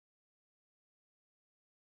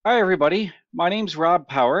Hi, everybody. My name's Rob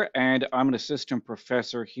Power, and I'm an assistant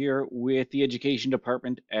professor here with the Education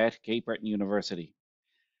Department at Cape Breton University.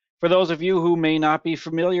 For those of you who may not be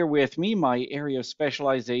familiar with me, my area of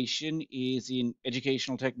specialization is in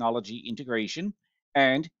educational technology integration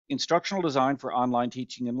and instructional design for online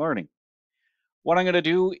teaching and learning. What I'm going to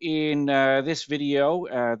do in this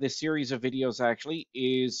video, this series of videos actually,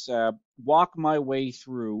 is walk my way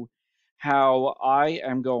through how I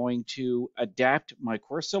am going to adapt my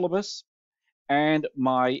course syllabus and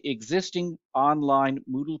my existing online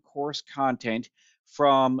Moodle course content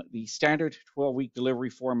from the standard 12-week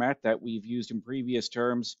delivery format that we've used in previous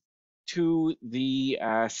terms to the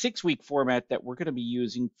 6-week format that we're going to be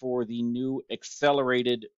using for the new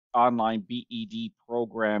accelerated online BED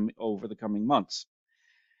program over the coming months.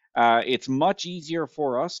 It's much easier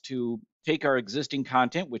for us to take our existing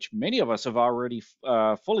content, which many of us have already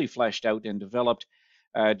fully fleshed out and developed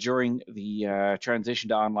during the transition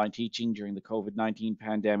to online teaching during the COVID-19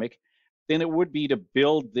 pandemic, than it would be to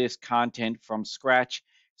build this content from scratch.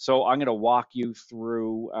 So I'm going to walk you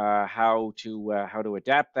through how to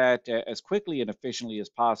adapt that as quickly and efficiently as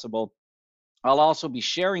possible. I'll also be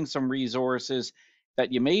sharing some resources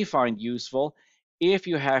that you may find useful if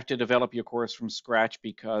you have to develop your course from scratch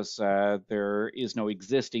because there is no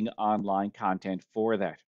existing online content for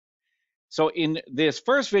that. So in this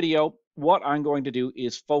first video, what I'm going to do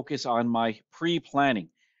is focus on my pre-planning.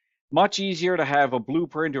 Much easier to have a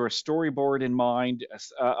blueprint or a storyboard in mind,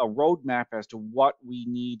 a roadmap as to what we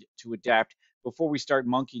need to adapt before we start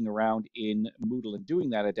monkeying around in Moodle and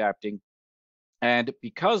doing that adapting. And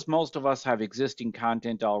because most of us have existing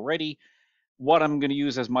content already, what I'm going to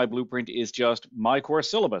use as my blueprint is just my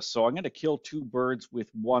course syllabus. So I'm going to kill two birds with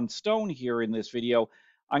one stone here in this video.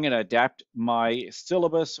 I'm going to adapt my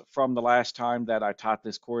syllabus from the last time that I taught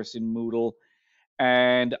this course in Moodle.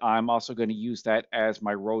 And I'm also going to use that as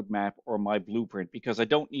my roadmap or my blueprint because I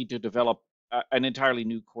don't need to develop an entirely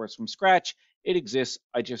new course from scratch. It exists.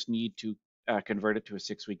 I just need to convert it to a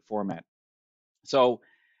 6-week format. So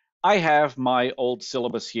I have my old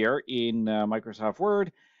syllabus here in Microsoft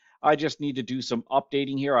Word. I just need to do some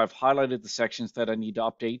updating here. I've highlighted the sections that I need to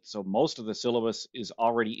update, so most of the syllabus is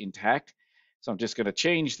already intact. So I'm just going to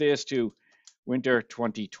change this to winter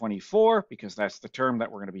 2024 because that's the term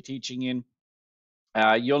that we're going to be teaching in.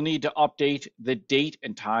 You'll need to update the date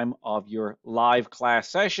and time of your live class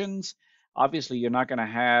sessions. Obviously, you're not going to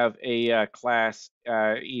have a class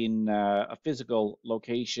in a physical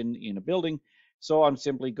location in a building. So I'm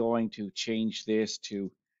simply going to change this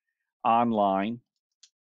to online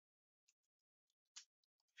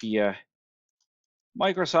via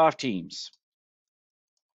Microsoft Teams.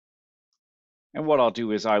 And what I'll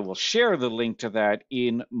do is I will share the link to that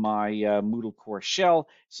in my Moodle course shell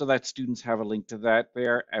so that students have a link to that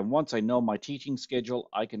there. And once I know my teaching schedule,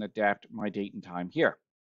 I can adapt my date and time here.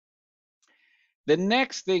 The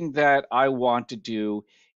next thing that I want to do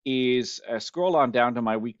is scroll on down to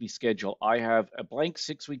my weekly schedule. I have a blank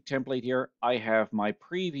 6-week template here. I have my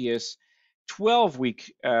previous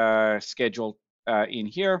 12-week schedule in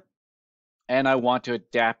here, and I want to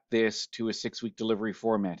adapt this to a 6-week delivery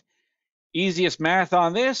format. Easiest math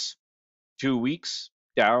on this, 2 weeks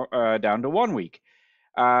down to 1 week.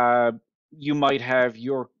 You might have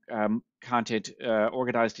your content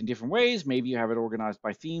organized in different ways. Maybe you have it organized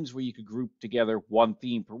by themes where you could group together one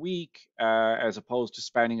theme per week as opposed to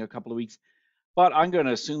spanning a couple of weeks. But I'm going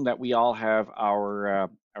to assume that we all have our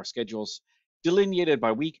schedules delineated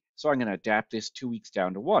by week. So I'm going to adapt this 2 weeks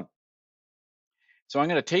down to 1. So I'm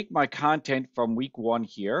going to take my content from week 1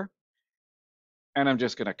 here, and I'm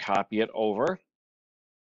just going to copy it over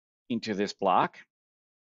into this block.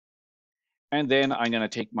 And then I'm going to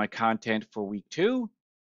take my content for week 2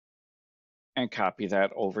 and copy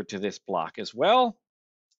that over to this block as well.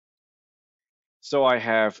 So I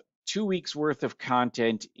have 2 weeks worth of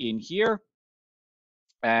content in here,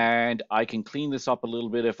 and I can clean this up a little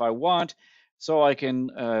bit if I want. So I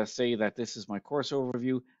can say that this is my course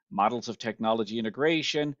overview, models of technology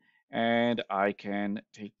integration, and I can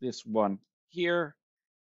take this one here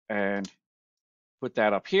and put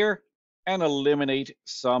that up here and eliminate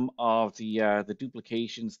some of the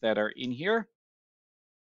duplications that are in here.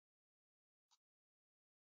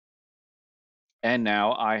 And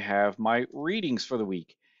now I have my readings for the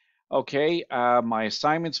week. Okay, my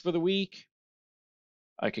assignments for the week,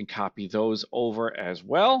 I can copy those over as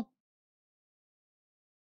well.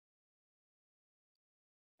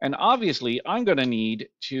 And obviously, I'm going to need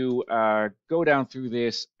to go down through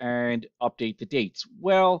this and update the dates.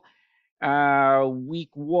 Well, week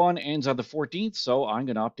 1 ends on the 14th, so I'm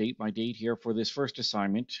going to update my date here for this first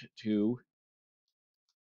assignment to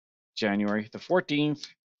January the 14th,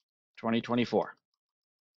 2024.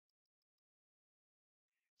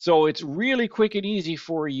 So it's really quick and easy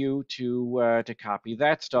for you to copy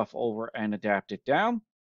that stuff over and adapt it down.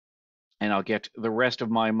 And I'll get the rest of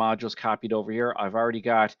my modules copied over here. I've already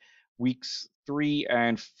got weeks 3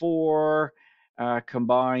 and 4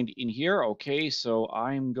 combined in here. Okay, so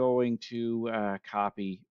I'm going to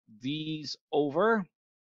copy these over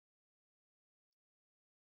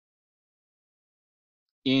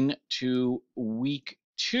into week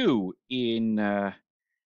 2 in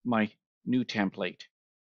my new template.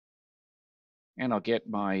 And I'll get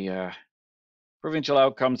my provincial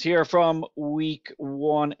outcomes here from week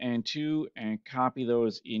 1 and 2 and copy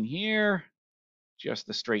those in here, just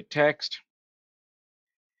the straight text.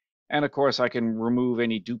 And of course, I can remove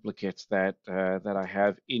any duplicates that I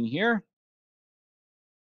have in here.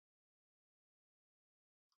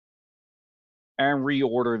 And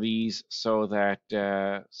reorder these so that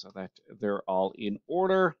they're all in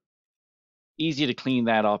order. Easy to clean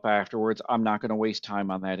that up afterwards. I'm not going to waste time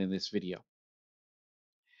on that in this video.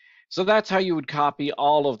 So that's how you would copy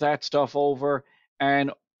all of that stuff over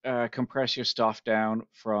and compress your stuff down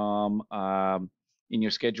from in your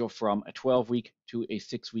schedule from a 12-week to a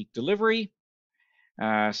 6-week delivery.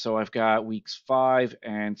 So I've got weeks 5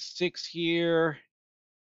 and 6 here,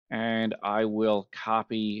 and I will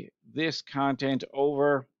copy this content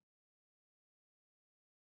over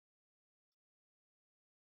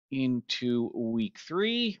into week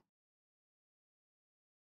 3.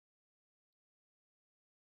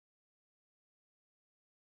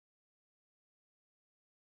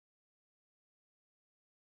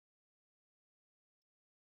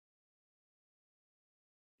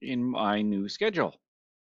 In my new schedule.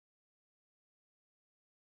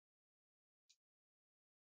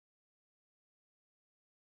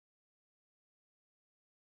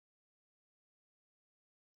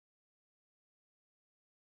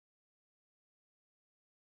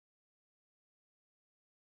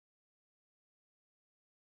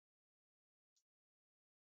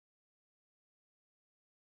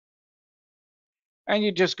 And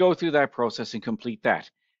you just go through that process and complete that.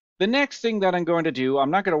 The next thing that I'm going to do,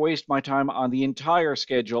 I'm not going to waste my time on the entire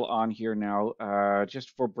schedule on here now,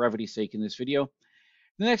 just for brevity's sake in this video.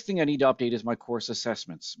 The next thing I need to update is my course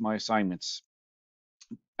assessments, my assignments.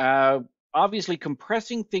 Obviously,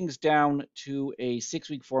 compressing things down to a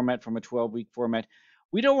 6-week format from a 12-week format,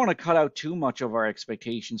 we don't want to cut out too much of our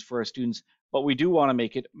expectations for our students, but we do want to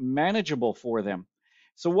make it manageable for them.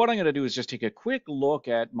 So what I'm going to do is just take a quick look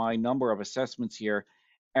at my number of assessments here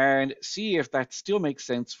and see if that still makes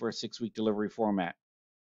sense for a 6-week delivery format.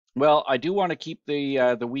 Well, I do want to keep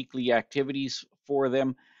the weekly activities for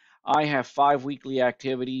them. I have 5 weekly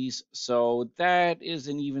activities, so that is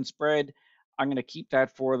an even spread. I'm going to keep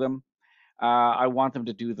that for them. I want them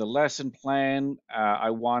to do the lesson plan.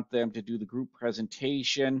 I want them to do the group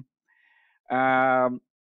presentation.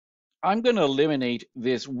 I'm going to eliminate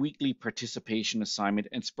this weekly participation assignment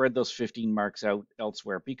and spread those 15 marks out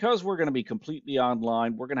elsewhere. Because we're going to be completely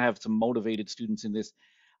online, we're going to have some motivated students in this.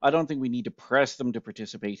 I don't think we need to press them to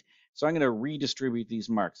participate. So I'm going to redistribute these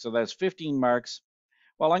marks. So that's 15 marks.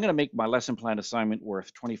 Well, I'm going to make my lesson plan assignment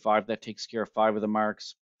worth 25. That takes care of 5 of the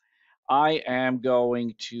marks. I am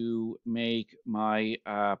going to make my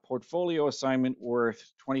portfolio assignment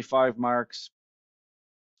worth 25 marks.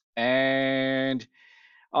 And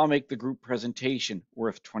I'll make the group presentation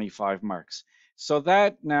worth 25 marks. So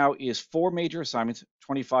that now is 4 major assignments,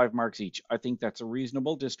 25 marks each. I think that's a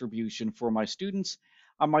reasonable distribution for my students.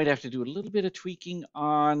 I might have to do a little bit of tweaking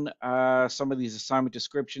on some of these assignment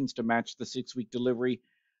descriptions to match the 6-week delivery,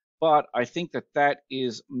 but I think that that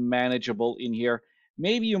is manageable in here.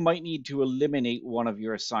 Maybe you might need to eliminate one of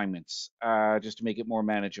your assignments just to make it more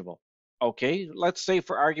manageable. Okay, let's say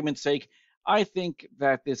for argument's sake, I think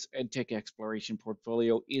that this EdTech Exploration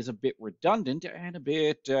portfolio is a bit redundant and a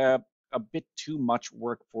bit too much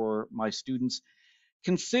work for my students,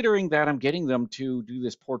 considering that I'm getting them to do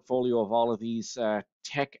this portfolio of all of these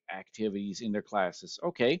tech activities in their classes.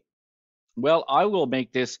 Okay, well, I will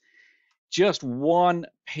make this just one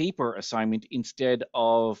paper assignment instead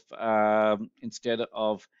of a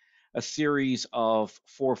series of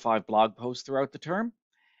 4 or 5 blog posts throughout the term.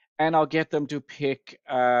 And I'll get them to pick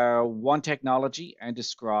one technology and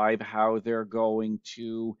describe how they're going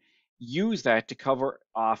to use that to cover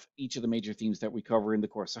off each of the major themes that we cover in the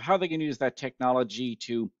course. So how they can use that technology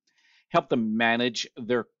to help them manage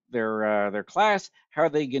their class. How are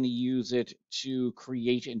they going to use it to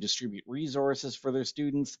create and distribute resources for their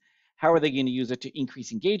students? How are they going to use it to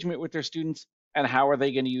increase engagement with their students? And how are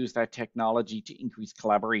they going to use that technology to increase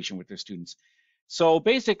collaboration with their students? So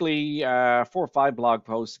basically, 4 or 5 blog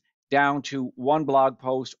posts down to one blog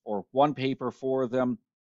post or one paper for them,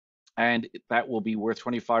 and that will be worth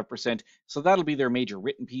 25%. So that'll be their major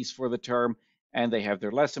written piece for the term, and they have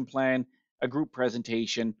their lesson plan, a group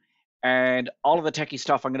presentation, and all of the techie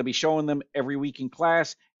stuff I'm going to be showing them every week in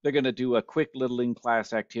class. They're going to do a quick little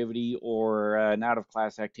in-class activity or an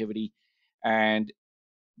out-of-class activity, and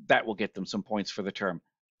that will get them some points for the term.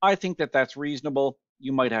 I think that that's reasonable.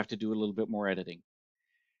 You might have to do a little bit more editing.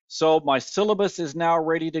 So my syllabus is now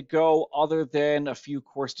ready to go, other than a few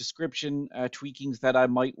course description tweakings that I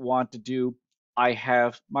might want to do. I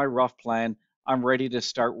have my rough plan. I'm ready to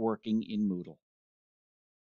start working in Moodle.